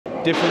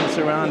Different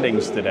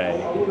surroundings today,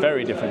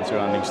 very different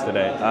surroundings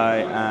today. I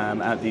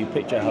am at the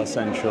Picture House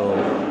Central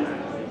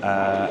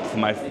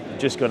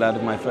just got out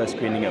of my first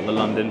screening at the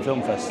London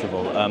Film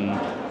Festival.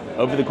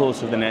 Over the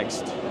course of the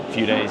next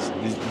few days,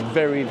 there's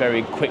very,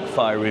 very quick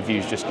fire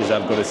reviews just because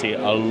I've got to see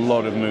a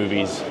lot of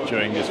movies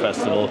during this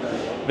festival.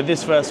 But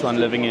this first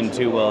one, Living in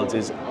Two Worlds,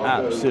 is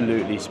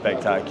absolutely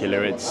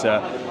spectacular. It's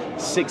a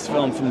sixth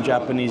film from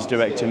Japanese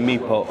director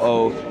Mipo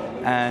Oh,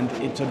 and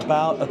it's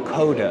about a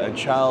coda, a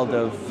child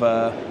of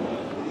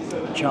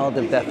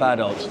deaf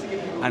adults,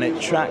 and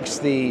it tracks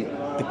the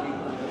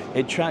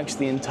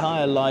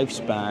entire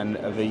lifespan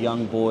of a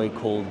young boy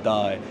called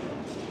Dai.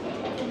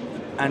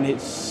 And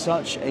it's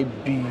such a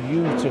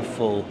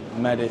beautiful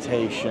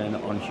meditation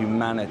on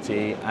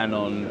humanity and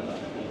on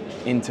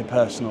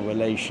interpersonal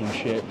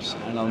relationships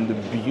and on the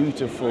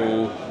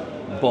beautiful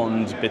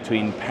bond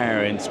between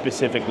parents,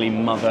 specifically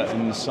mother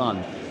and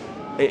son.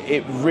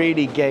 It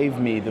really gave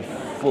me the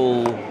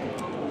full...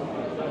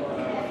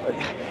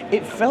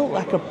 It felt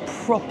like a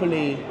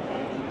properly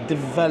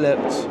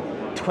developed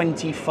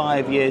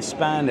 25-year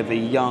span of a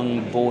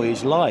young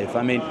boy's life.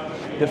 I mean,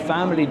 the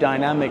family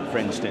dynamic, for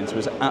instance,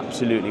 was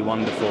absolutely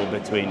wonderful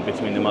between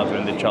the mother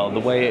and the child.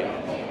 The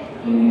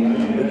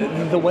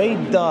way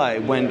Dai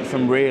went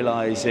from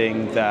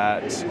realizing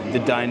that the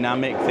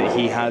dynamic that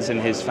he has in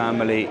his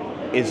family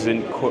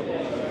isn't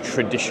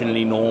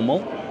traditionally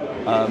normal,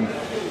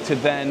 to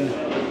then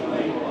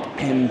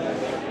him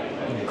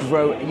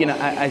grow,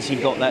 as he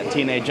got that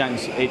teenage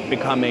angst, it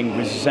becoming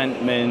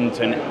resentment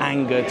and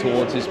anger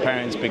towards his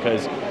parents,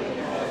 because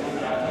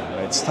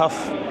it's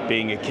tough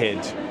being a kid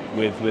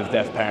with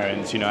deaf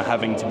parents,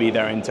 having to be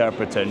their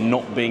interpreter,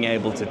 not being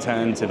able to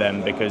turn to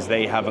them because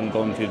they haven't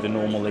gone through the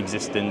normal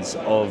existence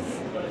of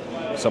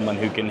someone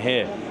who can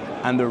hear.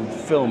 And the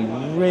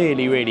film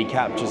really, really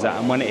captures that.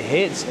 And when it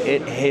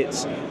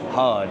hits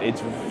hard.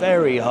 It's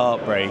very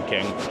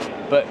heartbreaking,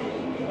 but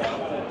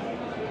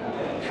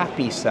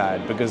happy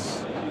sad,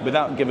 because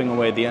without giving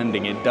away the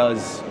ending, it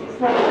does...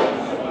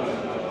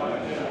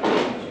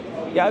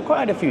 Yeah, I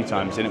cried a few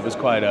times, and it was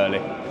quite early.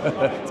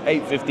 It's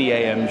 8:50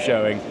 a.m.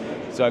 showing,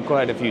 so I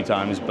cried a few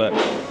times, but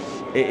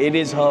it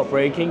is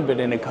heartbreaking,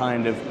 but in a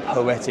kind of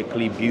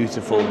poetically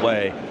beautiful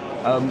way.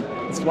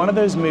 It's one of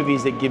those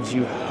movies that gives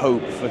you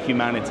hope for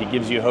humanity,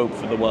 gives you hope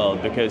for the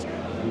world, because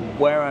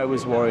where I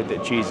was worried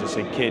that Jesus,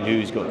 a kid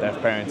who's got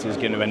deaf parents, is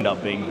going to end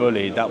up being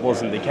bullied, that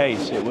wasn't the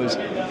case. It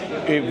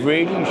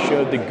really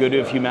showed the good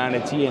of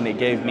humanity, and it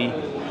gave me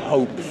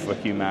hope for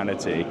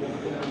humanity.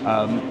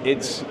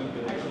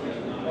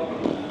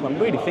 I'm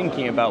really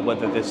thinking about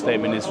whether this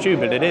statement is true,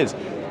 but it is.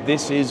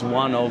 This is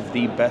one of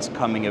the best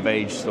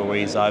coming-of-age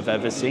stories I've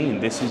ever seen.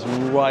 This is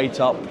right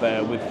up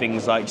there with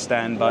things like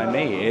Stand By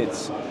Me.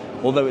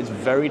 Although it's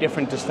very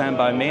different to Stand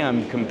By Me,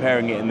 I'm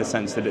comparing it in the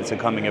sense that it's a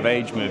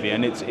coming-of-age movie,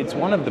 and it's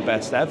one of the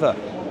best ever.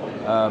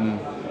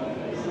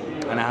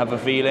 And I have a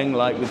feeling,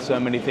 like with so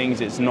many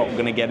things, it's not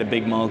going to get a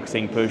big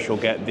marketing push or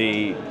get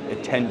the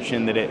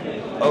attention that it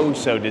oh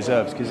so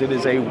deserves, because it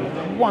is a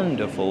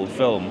wonderful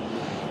film.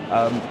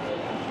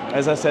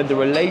 As I said, the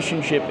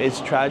relationship is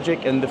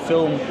tragic, and the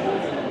film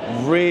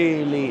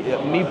really,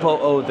 Mipo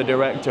Oh, the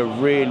director,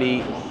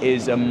 really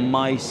is a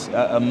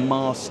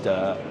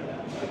master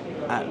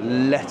at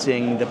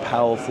letting the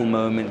powerful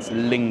moments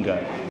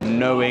linger,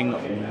 knowing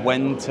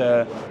when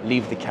to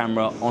leave the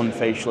camera on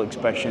facial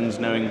expressions,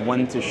 knowing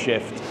when to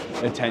shift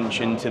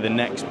attention to the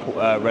next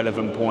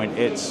relevant point.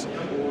 It's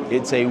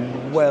a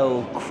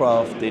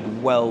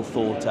well-crafted,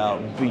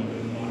 well-thought-out,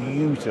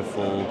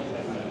 beautiful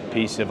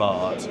piece of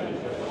art.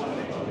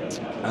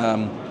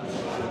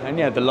 And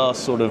yeah, the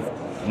last sort of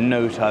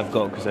note I've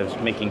got, because I was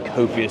making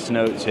copious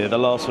notes here, the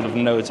last sort of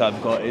note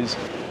I've got is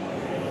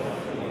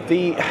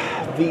the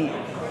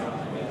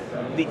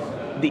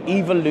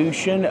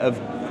evolution of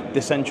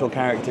the central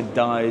character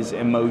Dai's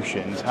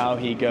emotions, how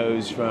he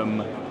goes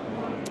from,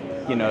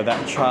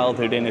 that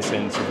childhood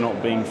innocence of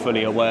not being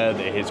fully aware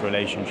that his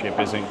relationship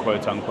isn't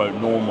quote-unquote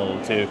normal,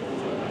 to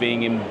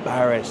being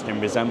embarrassed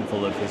and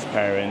resentful of his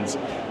parents,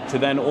 to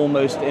then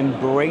almost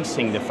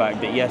embracing the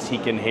fact that yes, he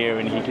can hear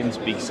and he can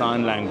speak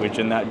sign language,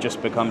 and that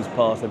just becomes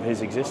part of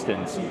his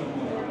existence.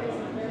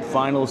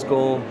 Final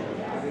score,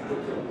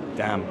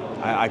 damn,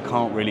 I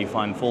can't really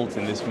find fault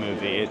in this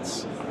movie.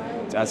 It's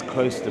as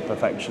close to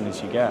perfection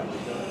as you get.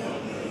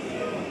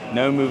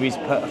 No movie's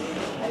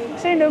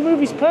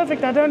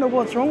perfect. I don't know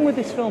what's wrong with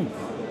this film.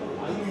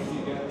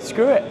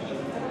 Screw it.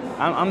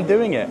 I'm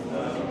doing it.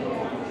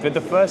 For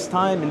the first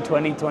time in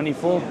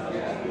 2024,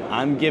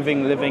 I'm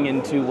giving Living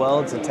in Two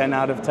Worlds a 10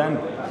 out of 10.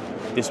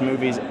 This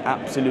movie is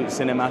absolute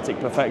cinematic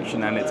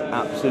perfection, and it's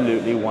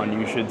absolutely one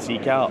you should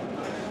seek out.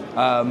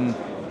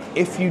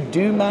 If you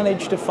do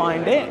manage to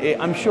find it,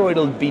 I'm sure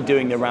it'll be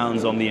doing the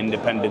rounds on the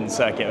independent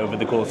circuit over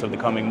the course of the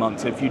coming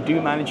months. If you do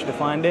manage to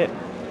find it,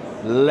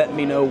 let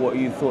me know what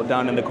you thought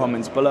down in the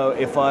comments below.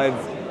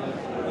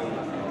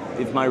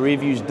 If my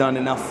review's done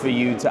enough for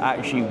you to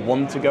actually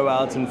want to go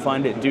out and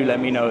find it, do let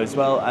me know as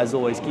well. As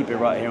always, keep it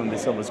right here on the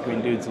Silver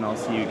Screen Dudes, and I'll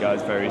see you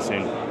guys very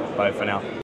soon. Bye for now.